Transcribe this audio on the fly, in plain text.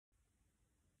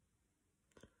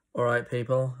Alright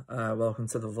people, welcome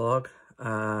to the vlog.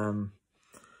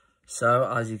 So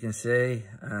as you can see,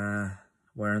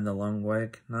 wearing the long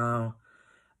wig now.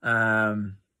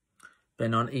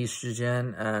 Been on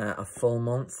estrogen a full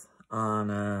month,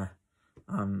 and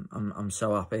I'm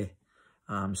so happy.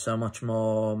 I'm so much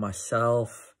more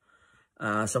myself,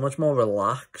 so much more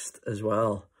relaxed as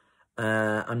well.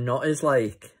 I'm not as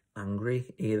like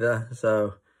angry either,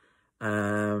 so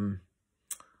yeah,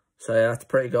 it's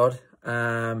pretty good.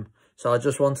 So I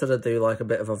just wanted to do like a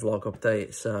bit of a vlog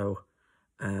update, so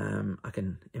I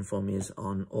can inform you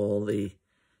on all the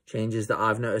changes that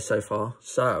I've noticed so far.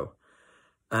 So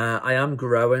I am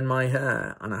growing my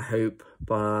hair, and I hope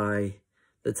by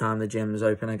the time the gym's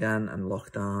open again and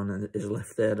lockdown is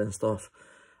lifted and stuff,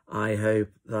 I hope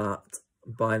that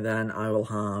by then I will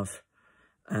have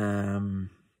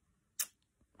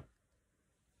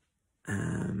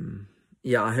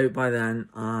yeah, I hope by then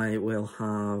I will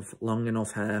have long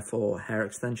enough hair for hair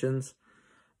extensions.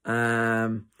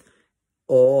 Or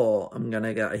I'm going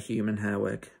to get a human hair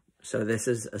wig. So this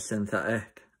is a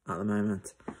synthetic at the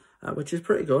moment, which is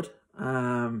pretty good.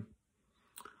 I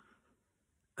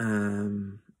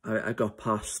got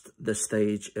past the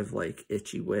stage of like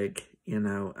itchy wig, you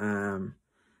know, and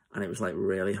it was like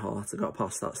really hot. I got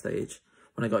past that stage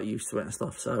when I got used to it and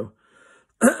stuff. So,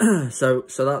 so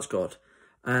that's good.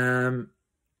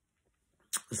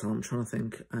 So I'm trying to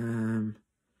think.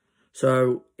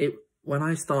 So when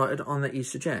I started on the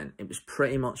estrogen, it was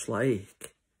pretty much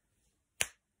like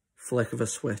flick of a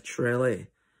switch, really.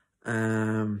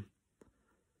 In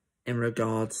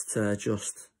regards to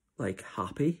just like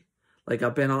happy. Like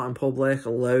I've been out in public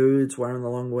loads wearing the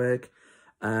long wig.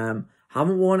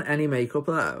 Haven't worn any makeup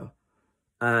though.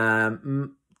 That's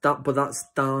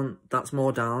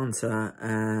more down to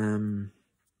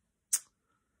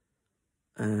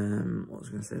what was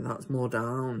I going to say? That's more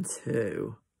down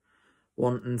to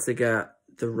wanting to get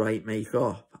the right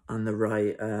makeup and the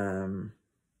right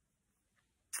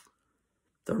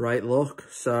look.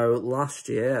 So last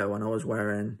year when I was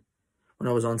on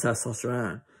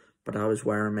testosterone, but I was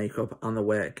wearing makeup and the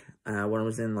wig, when I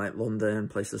was in like London,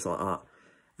 places like that,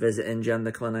 visiting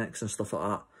gender clinics and stuff like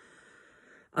that,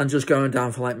 and just going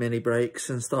down for like mini breaks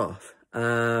and stuff,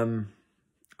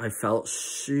 I felt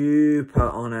super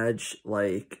on edge.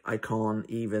 Like, I can't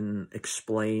even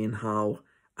explain how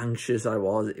anxious I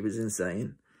was. It was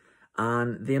insane.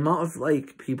 And the amount of,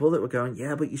 like, people that were going,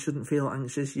 yeah, but you shouldn't feel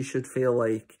anxious. You should feel,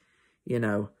 like, you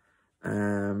know,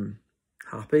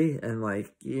 happy and,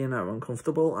 like, you know,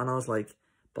 uncomfortable. And I was like,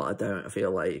 but I don't feel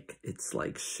like it's,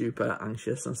 like, super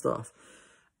anxious and stuff.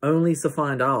 Only to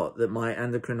find out that my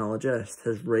endocrinologist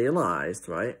has realised,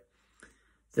 right,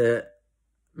 that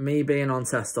me being on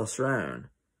testosterone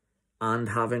and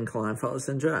having Klinefelter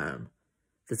syndrome,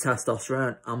 the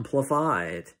testosterone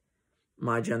amplified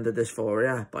my gender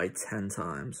dysphoria by 10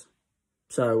 times.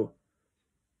 So,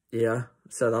 yeah,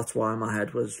 so that's why my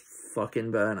head was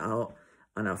fucking burnt out,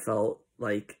 and I felt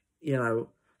like, you know,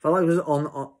 felt like I was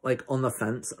on the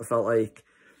fence. I felt like,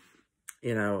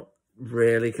 you know,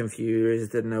 really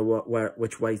confused, didn't know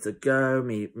which way to go.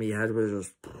 Me head was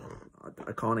just,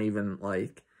 I can't even,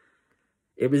 like,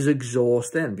 it was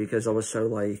exhausting because I was so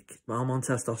like, well, I'm on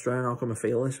testosterone, how come I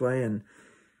feel this way?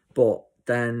 But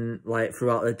then like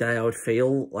throughout the day I would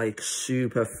feel like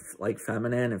super like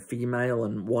feminine and female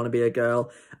and want to be a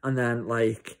girl, and then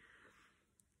like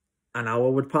an hour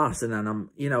would pass and then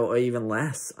I'm, you know, or even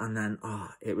less, and then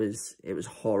it was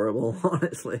horrible,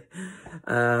 honestly.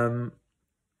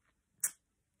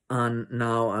 And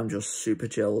now I'm just super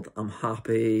chilled. I'm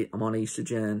happy. I'm on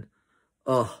estrogen.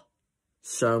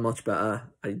 So much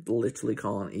better. I literally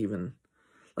can't even,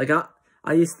 like,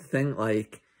 I used to think,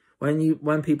 like,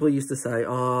 when people used to say,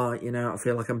 oh, you know, I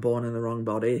feel like I'm born in the wrong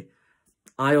body,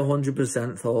 I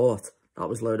 100% thought that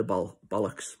was a load of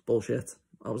bollocks, bullshit.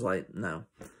 I was like, no,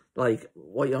 like,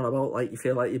 what you on about? Like, you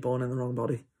feel like you're born in the wrong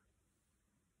body?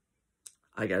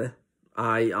 I get it.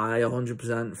 I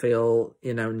 100% feel,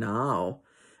 you know, now,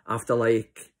 after,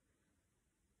 like,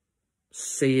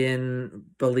 seeing,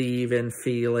 believing,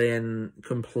 feeling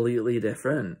completely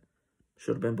different,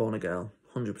 should have been born a girl,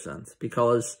 100%.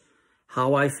 Because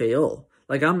how I feel,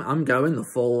 like I'm going the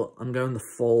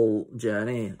full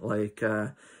journey. Like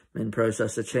I'm in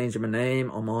process of changing my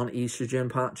name. I'm on estrogen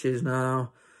patches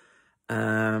now.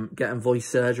 Getting voice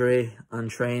surgery and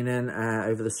training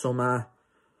over the summer.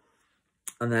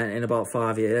 And then in about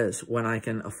 5 years, when I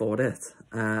can afford it,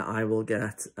 I will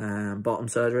get bottom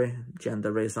surgery,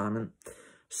 gender reassignment.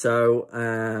 So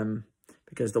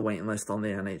because the waiting list on the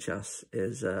NHS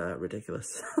is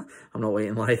ridiculous. I'm not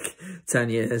waiting like 10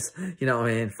 years, you know what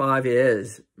I mean? 5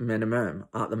 years minimum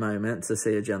at the moment to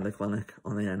see a gender clinic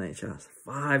on the NHS.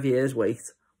 5 years wait.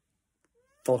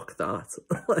 Fuck that.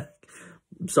 Like,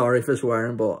 I'm sorry for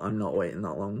swearing, but I'm not waiting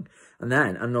that long. And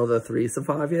then another 3 to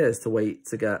 5 years to wait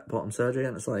to get bottom surgery,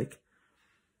 and it's like,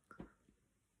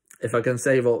 if I can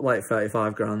save up like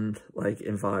 35 grand like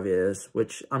in 5 years,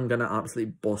 which I'm gonna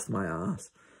absolutely bust my ass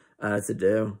to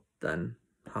do, then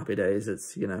happy days.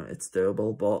 It's, you know, it's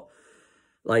doable. But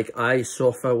like, I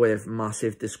suffer with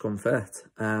massive discomfort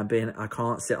I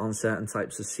can't sit on certain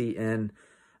types of seating.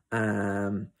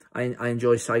 I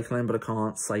enjoy cycling, but I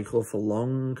can't cycle for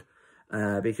long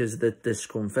because of the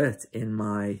discomfort in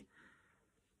my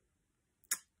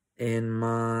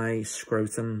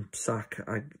scrotum sac,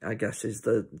 I guess is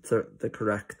the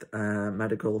correct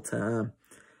medical term.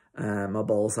 My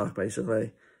ball sack,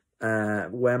 basically.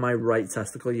 Where my right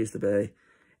testicle used to be,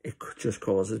 it just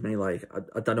causes me, like,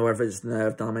 I don't know if it's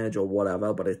nerve damage or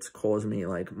whatever, but it's caused me,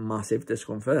 like, massive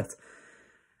discomfort.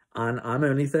 And I'm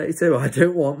only 32. I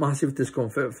don't want massive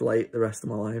discomfort for, like, the rest of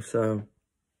my life. So,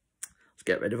 let's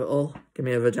get rid of it all. Give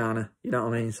me a vagina. You know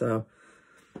what I mean? So,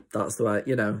 that's the way,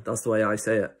 you know, that's the way I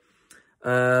say it.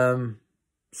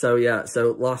 So, yeah.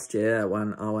 So, last year,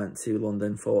 when I went to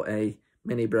London for a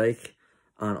mini break,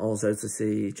 and also to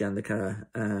see gender care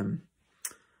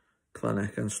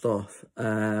clinic and stuff,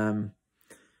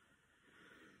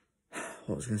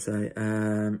 what was I going to say?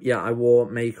 Yeah, I wore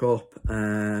makeup,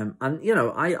 and, you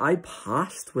know, I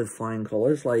passed with flying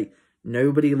colours. Like,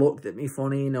 nobody looked at me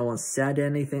funny. No one said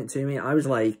anything to me. I was,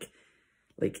 like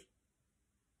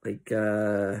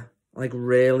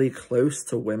really close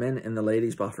to women in the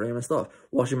ladies' bathroom and stuff,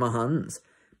 washing my hands.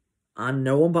 And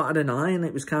no one batted an eye, and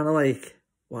it was kind of like,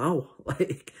 wow.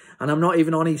 Like, and I'm not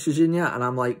even on estrogen yet, and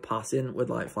I'm, like, passing with,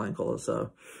 like, flying colours.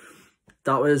 So,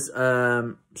 that was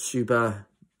super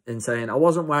insane. I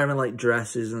wasn't wearing like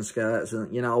dresses and skirts,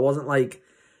 and, you know, I wasn't like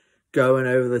going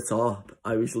over the top.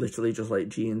 I was literally just like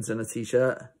jeans and a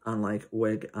t-shirt and like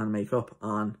wig and makeup,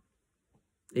 and,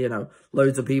 you know,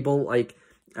 loads of people, like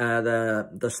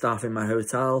the staff in my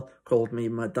hotel called me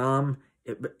madame.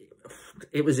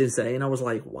 It was insane. I was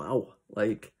like, wow,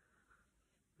 like,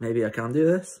 maybe I can do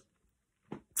this.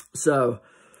 So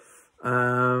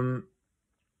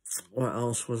what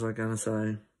else was I gonna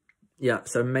say? Yeah,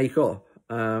 so makeup.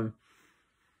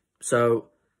 So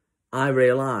I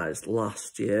realised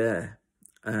last year,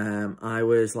 I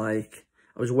was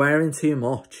wearing too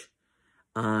much,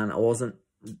 and I wasn't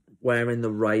wearing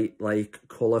the right, like,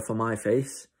 colour for my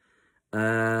face.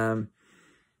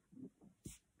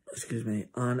 Excuse me.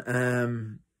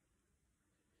 And,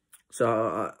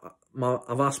 so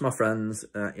I've asked my friends,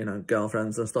 you know,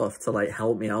 girlfriends and stuff, to, like,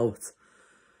 help me out.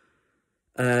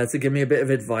 To give me a bit of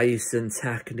advice and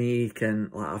technique,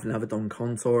 and, like, I've never done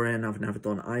contouring, I've never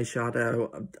done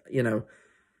eyeshadow, you know.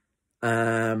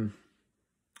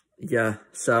 Yeah,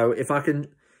 so if I can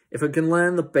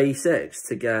learn the basics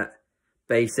to get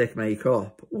basic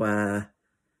makeup where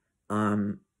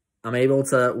I'm able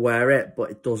to wear it, but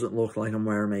it doesn't look like I'm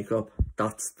wearing makeup,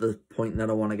 that's the point that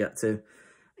I want to get to,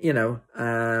 you know.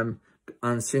 And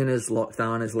as soon as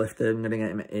lockdown is lifted, I'm going to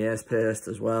get my ears pierced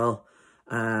as well.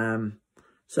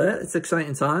 So yeah, it's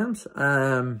exciting times,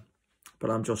 but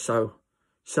I'm just so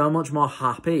much more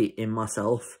happy in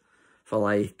myself for,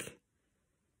 like,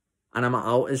 and I'm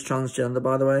out as transgender,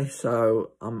 by the way,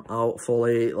 so I'm out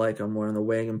fully, like, I'm wearing the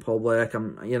wig in public,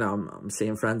 I'm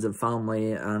seeing friends and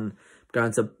family, and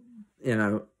going to, you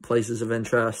know, places of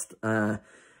interest. I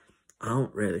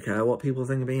don't really care what people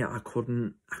think of me. I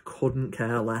couldn't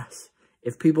care less.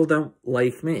 If people don't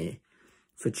like me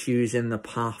for choosing the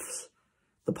path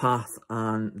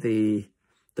and the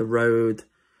road,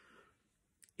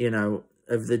 you know,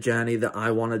 of the journey that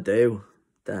I want to do,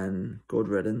 then good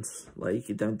riddance. Like,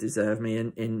 you don't deserve me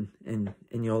in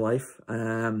your life.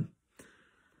 And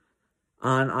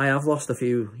I have lost a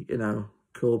few, you know,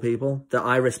 cool people that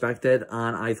I respected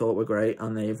and I thought were great,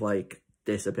 and they've, like,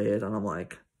 disappeared, and I'm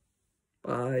like,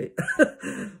 bye.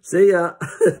 See ya.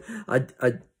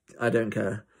 I don't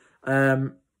care.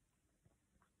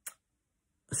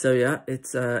 So yeah,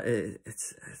 it's a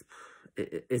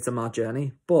mad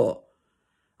journey, but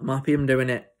I'm happy I'm doing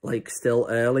it, like, still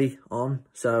early on.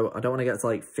 So I don't want to get to,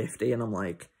 like, 50 and I'm,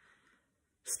 like,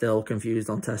 still confused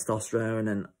on testosterone,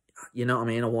 and, you know what I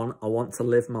mean? I want to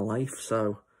live my life.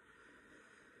 So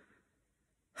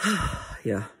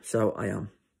yeah, so I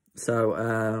am. So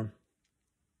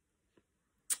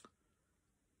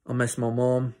I miss my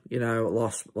mum, you know,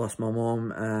 lost my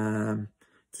mum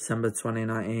December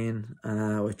 2019,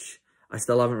 which I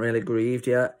still haven't really grieved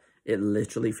yet. it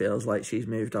literally feels like she's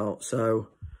moved out. So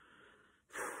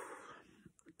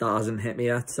that hasn't hit me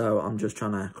yet. So I'm just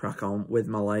trying to crack on with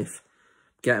my life,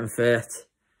 getting fit.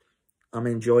 I'm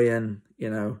enjoying, you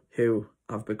know, who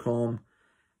I've become.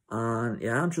 And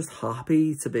yeah, I'm just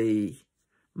happy to be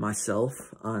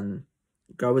myself and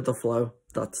go with the flow.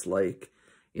 That's like,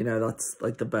 you know, that's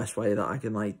like the best way that I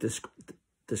can like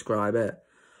describe it.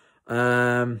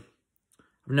 I've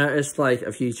noticed like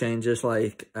a few changes,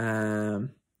 like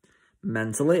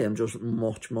mentally I'm just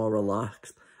much more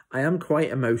relaxed. I am quite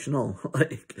emotional,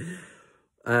 like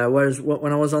whereas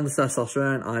when I was on the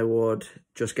testosterone, I would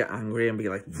just get angry and be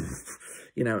like,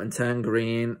 you know, and turn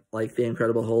green like the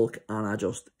Incredible Hulk, and I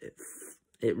just,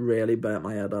 it really burnt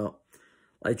my head out.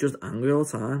 Like, just angry all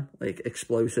the time, like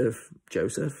explosive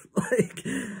Joseph. Like,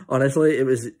 honestly, it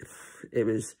was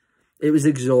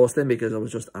exhausting because I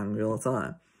was just angry all the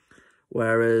time.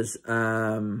 Whereas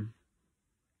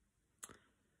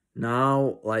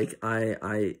now, like,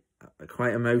 I'm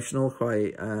quite emotional,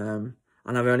 quite and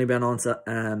I've only been on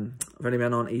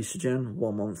estrogen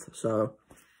 1 month, so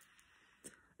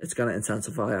it's gonna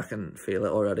intensify. I can feel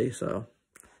it already. So,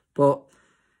 but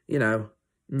you know,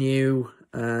 new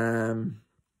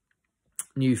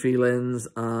feelings,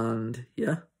 and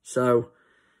yeah. So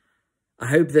I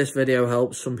hope this video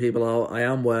helps some people out. I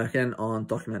am working on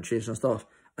documentaries and stuff.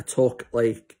 I took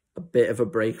like a bit of a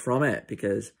break from it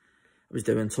because I was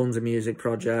doing tons of music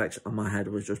projects and my head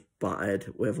was just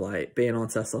battered with like being on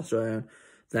testosterone,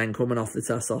 then coming off the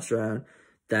testosterone,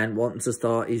 then wanting to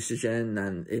start estrogen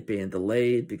and it being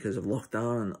delayed because of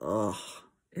lockdown. And oh,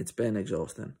 it's been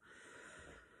exhausting.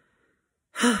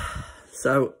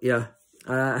 So yeah,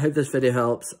 I hope this video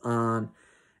helps. And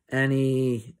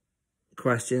any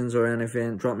questions or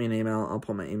anything, drop me an email. I'll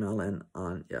put my email in,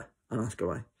 and yeah, and ask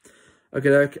away.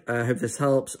 Okay, I hope this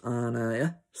helps, and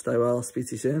yeah, stay well. Speak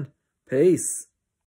to you soon. Peace.